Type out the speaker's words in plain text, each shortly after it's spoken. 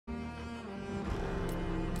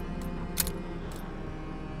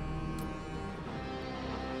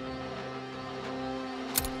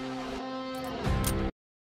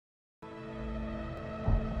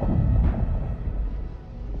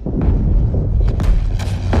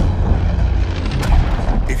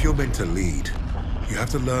meant to lead, you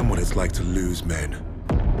have to learn what it's like to lose men.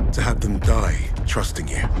 To have them die trusting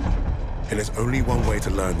you. And there's only one way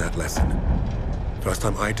to learn that lesson. First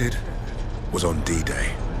time I did was on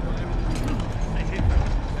D-Day.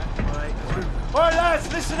 All right,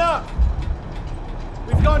 lads, listen up.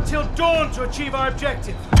 We've got until dawn to achieve our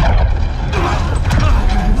objective.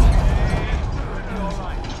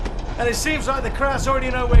 And it seems like the Kraus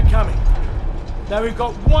already know we're coming. Now we've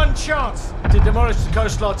got one chance to demolish the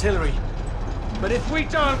coastal artillery. But if we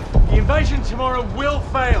don't, the invasion tomorrow will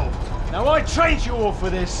fail. Now I trained you all for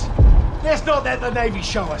this. Let's not let the Navy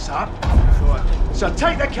show us up. So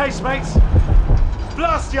take the casemates,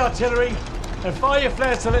 blast the artillery, and fire your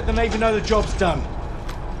flares to let the Navy know the job's done.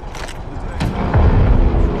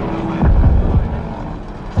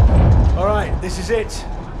 All right, this is it.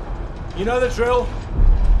 You know the drill.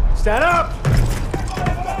 Stand up!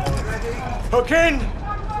 Hook in!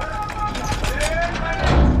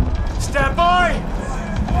 Stand by!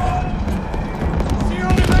 See you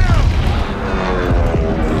on the ground!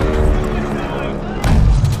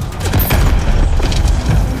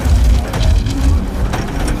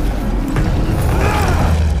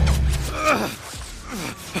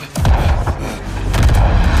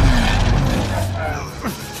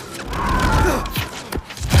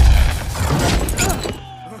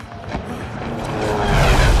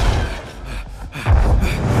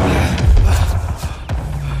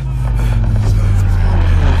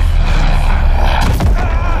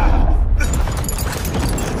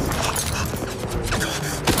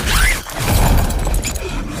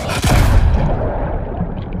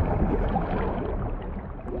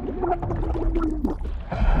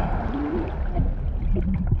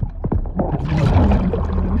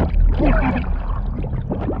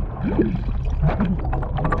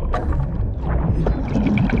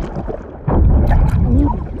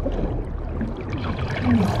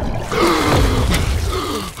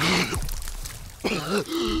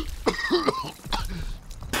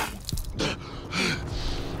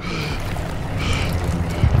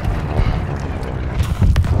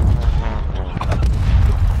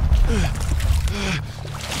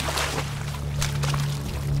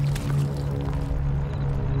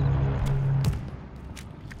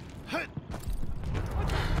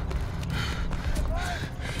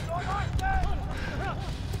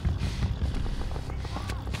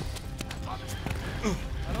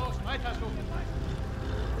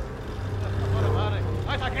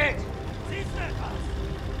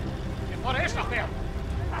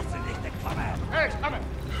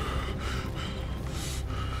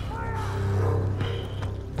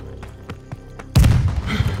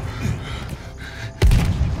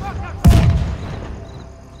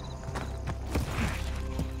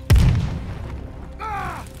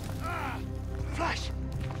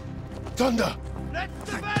 Thunder!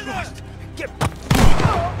 Let's defend! Get...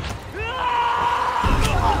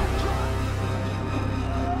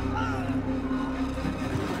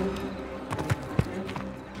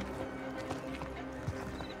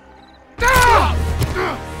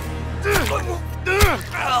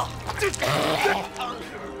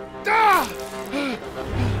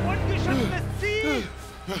 Ungeschütztes Ziel!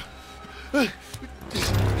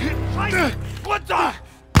 Scheiße! Runter!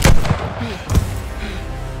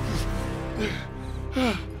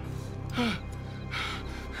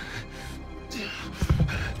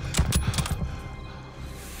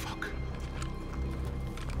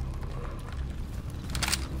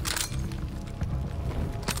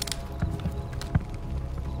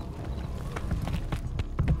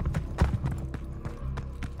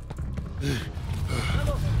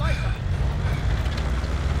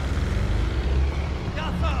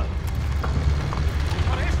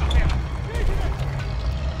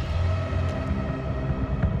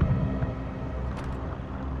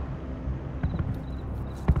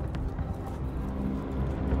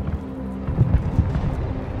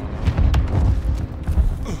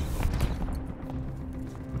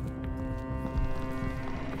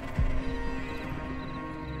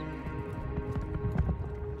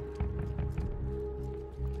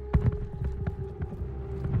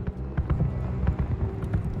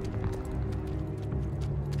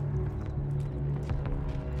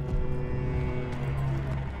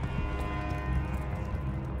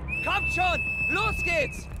 Kommt schon! Los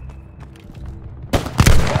geht's!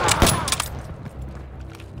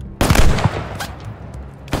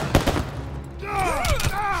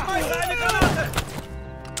 Schmeiß eine Granate!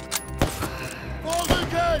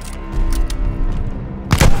 Vorrücken!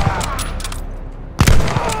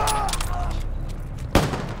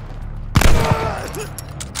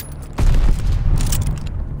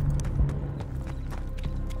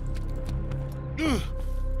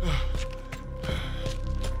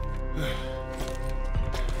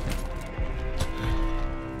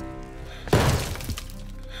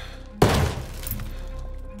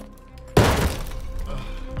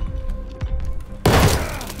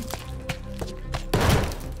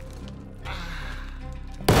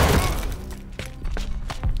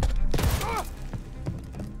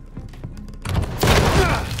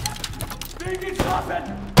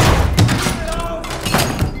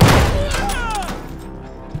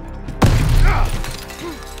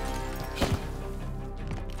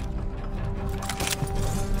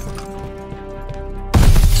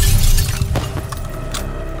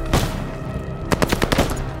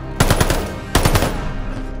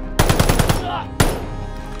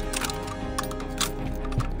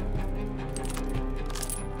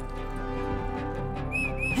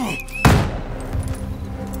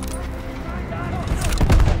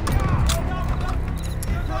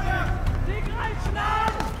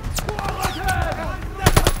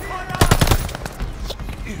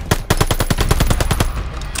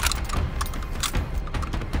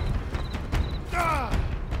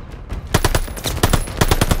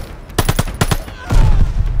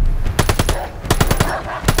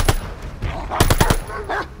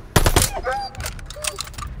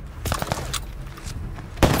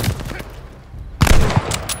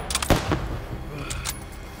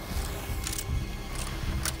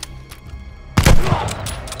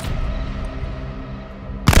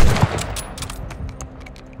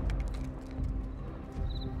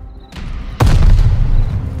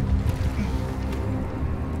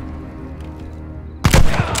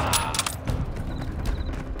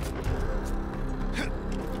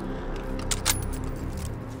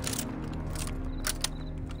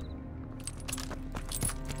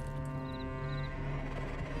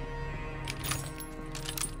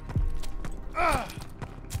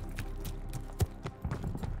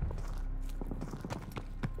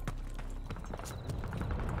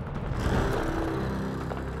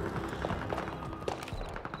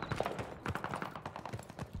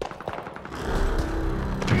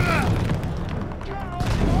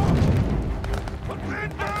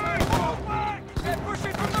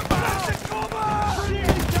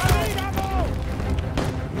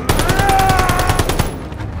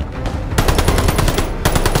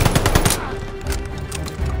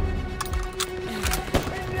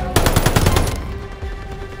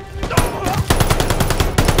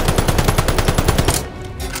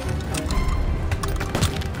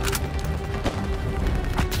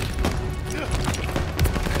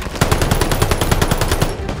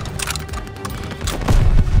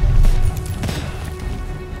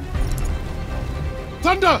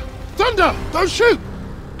 Thunder! Thunder! Don't shoot!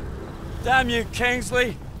 Damn you,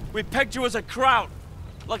 Kingsley. We pegged you as a kraut.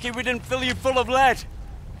 Lucky we didn't fill you full of lead.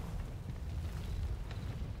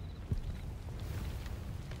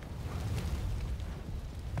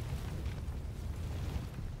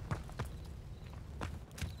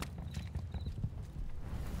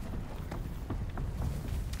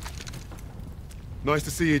 Nice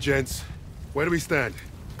to see you, gents. Where do we stand?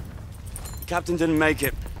 Captain didn't make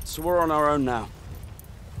it, so we're on our own now.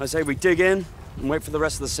 I say we dig in and wait for the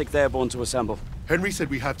rest of the 6th Airborne to assemble. Henry said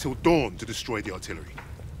we have till dawn to destroy the artillery.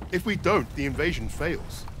 If we don't, the invasion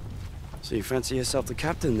fails. So you fancy yourself the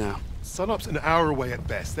captain now? Sunup's an hour away at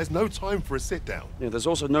best. There's no time for a sit-down. Yeah, there's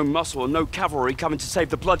also no muscle and no cavalry coming to save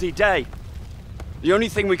the bloody day. The only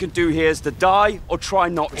thing we can do here is to die or try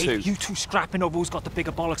not to. Hey, you two scrapping over who's got the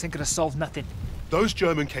bigger bollocks ain't gonna solve nothing. Those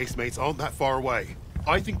German casemates aren't that far away.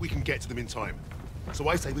 I think we can get to them in time. So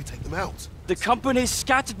I say we take them out. The company's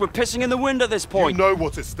scattered. We're pissing in the wind at this point. You know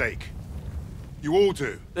what's at stake. You all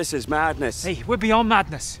do. This is madness. Hey, we're beyond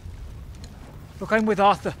madness. Look, I'm with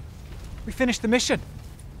Arthur. We finished the mission.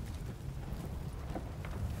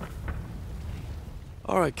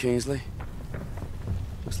 All right, Kingsley.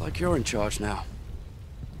 Looks like you're in charge now.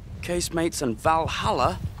 Casemates and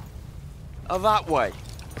Valhalla are that way.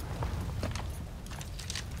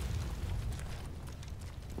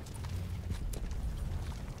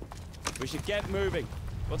 We should get moving.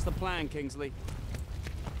 What's the plan, Kingsley?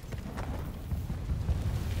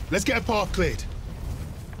 Let's get a path cleared.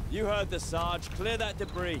 You heard the Sarge. Clear that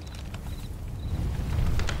debris.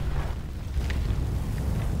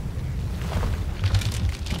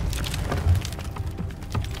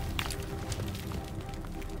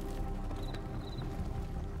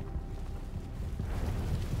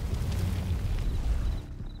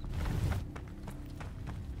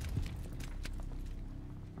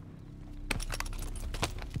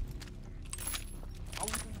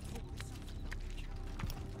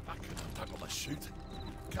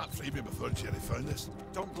 Can't frame him before Jerry found us.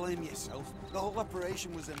 Don't blame yourself. The whole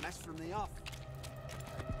operation was a mess from the off.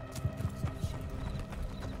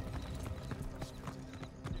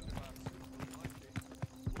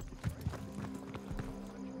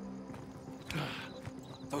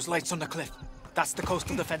 Those lights on the cliff. That's the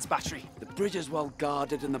coastal defense battery. The bridge is well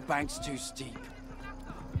guarded and the bank's too steep.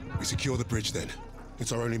 We secure the bridge then.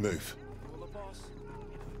 It's our only move.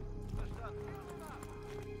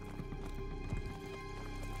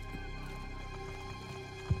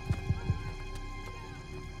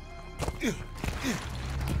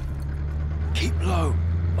 Keep low.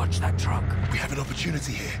 Watch that truck. We have an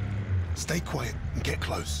opportunity here. Stay quiet and get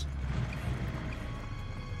close.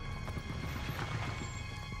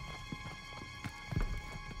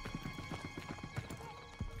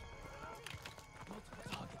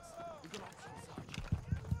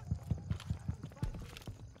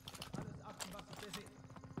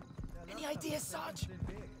 Any ideas, Sarge?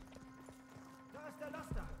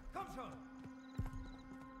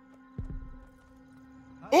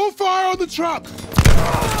 All fire on the truck!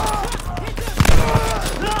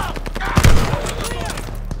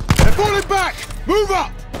 They're falling back! Move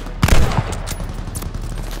up!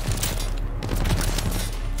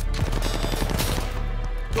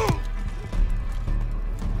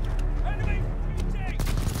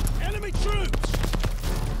 Enemy troops!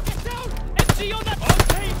 Get down! MG on that! On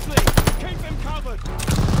Kingsley! Keep him covered!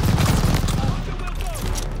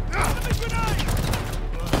 Enemy grenade!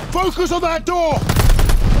 Focus on that door!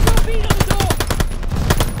 Feet on the door!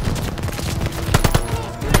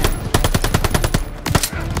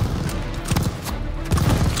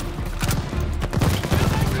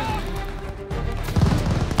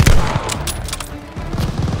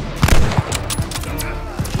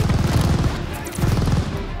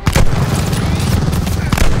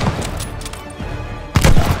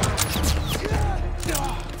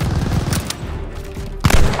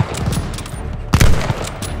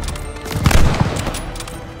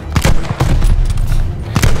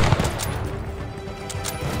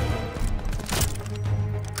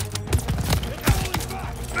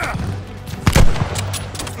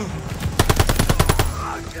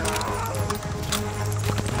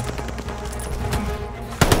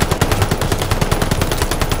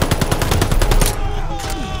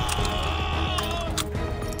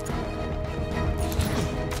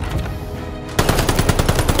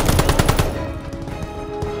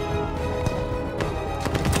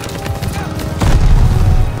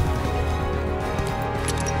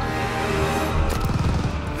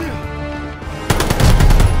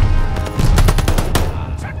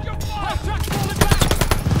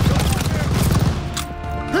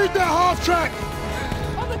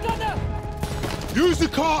 Use the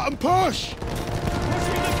cart and push! Pushing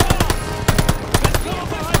the cart! Let's go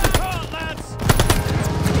behind the cart, lads!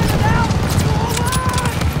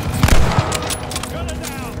 Got her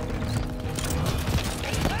down!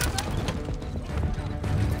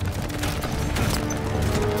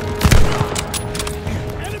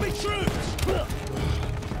 Enemy troops!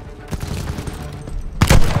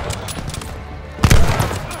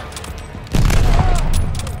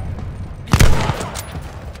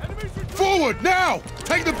 Forward, now!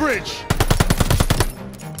 Take the bridge!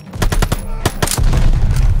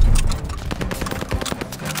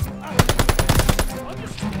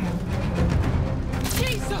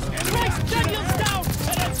 Jesus Christ! Daniel's down!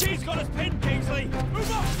 LMG's got us pinned, Kingsley!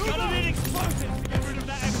 Move up! Move Gonna need explosives to get rid of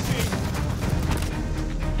that MG!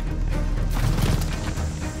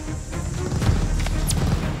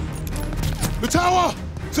 The tower!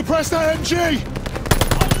 Suppress that MG!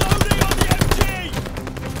 Unloading on the MG!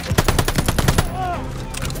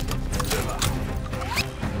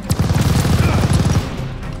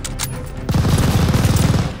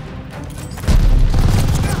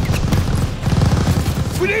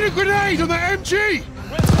 We need a grenade on that MG!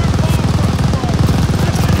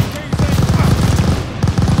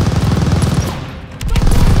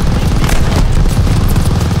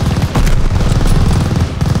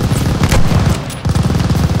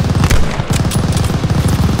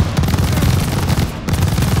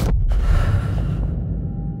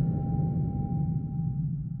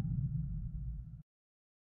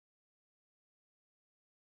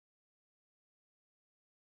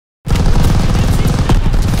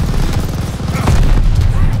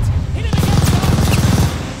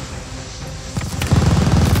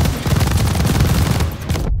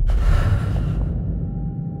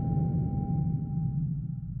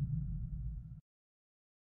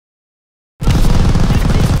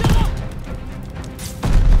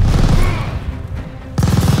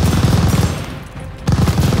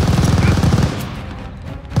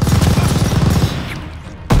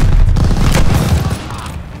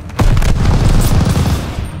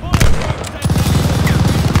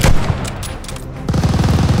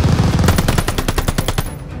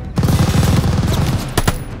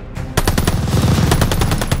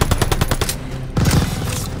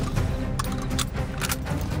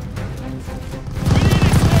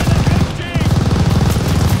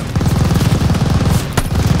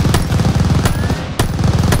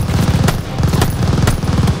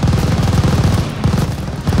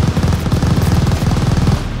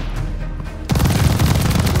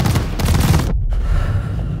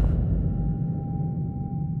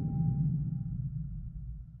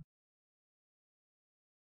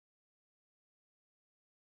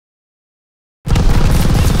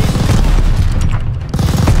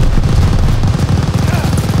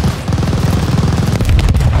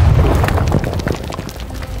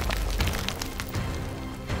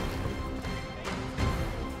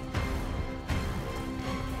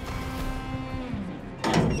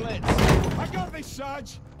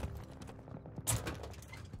 Sarge!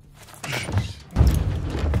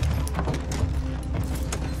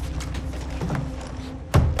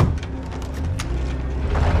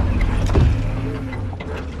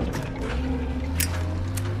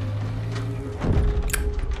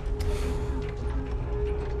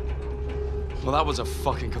 Well, that was a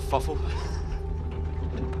fucking kerfuffle.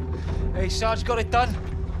 Hey, Sarge got it done.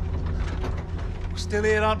 We're still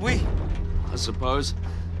here, aren't we? I suppose.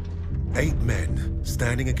 8 men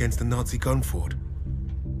standing against a Nazi gun fort.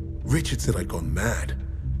 Richard said I'd gone mad.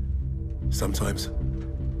 Sometimes,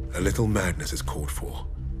 a little madness is called for.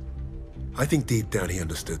 I think deep down he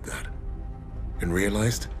understood that. And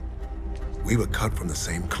realized we were cut from the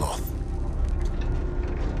same cloth.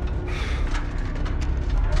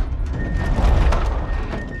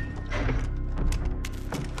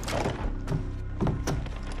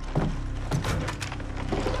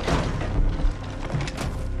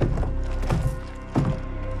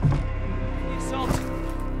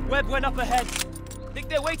 Webb went up ahead. Think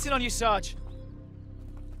they're waiting on you, Sarge.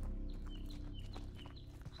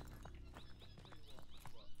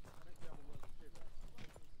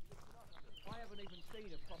 I haven't even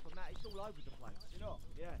seen a proper map. It's all over the place. Sure.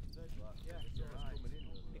 Yeah. Yeah.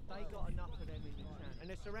 If they got enough of them in the town, and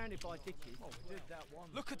they're surrounded by ditches, just that one.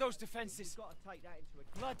 Look at those defenses. You've got to take that into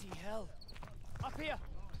account. Bloody hell. Up here.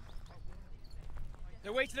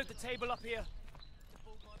 They're waiting at the table up here.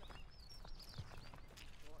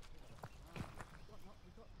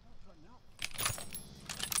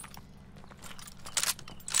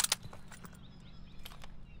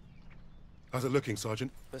 How's it looking,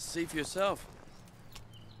 Sergeant? Best see for yourself.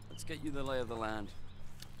 Let's get you the lay of the land.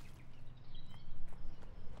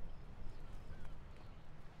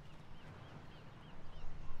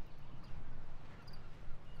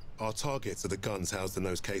 Our targets are the guns housed in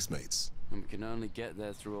those casemates. And we can only get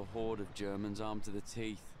there through a horde of Germans armed to the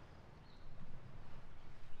teeth.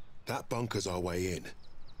 That bunker's our way in,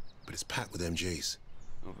 but it's packed with MGs.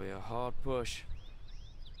 It'll be a hard push.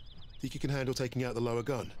 Think you can handle taking out the lower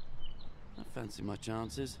gun? I fancy my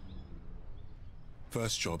chances.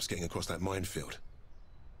 First job's getting across that minefield.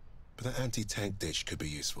 But that anti-tank ditch could be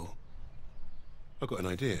useful. I've got an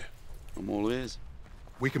idea. I'm all ears.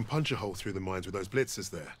 We can punch a hole through the mines with those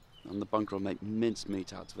blitzers there. And the bunker will make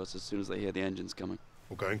mincemeat out of us as soon as they hear the engines coming.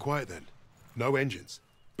 We'll go in quiet then. No engines.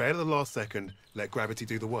 Bail at the last second, let gravity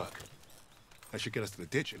do the work. That should get us to the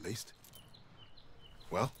ditch at least.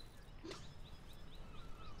 Well?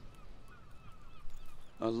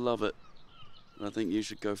 I love it. And I think you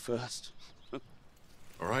should go first.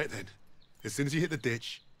 All right then. As soon as you hit the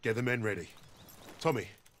ditch, get the men ready. Tommy,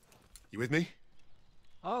 you with me?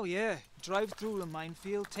 Oh yeah, drive through the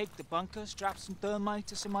minefield, take the bunker, strap some thermite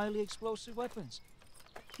to some highly explosive weapons.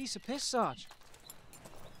 Piece of piss, Sarge.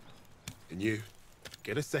 And you,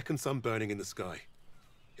 get a second sun burning in the sky.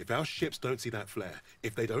 If our ships don't see that flare,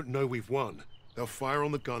 if they don't know we've won, they'll fire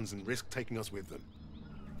on the guns and risk taking us with them.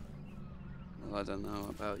 Well, I don't know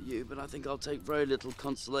about you, but I think I'll take very little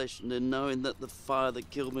consolation in knowing that the fire that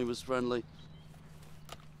killed me was friendly.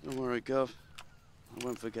 Don't worry, Gov. I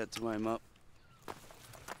won't forget to aim up.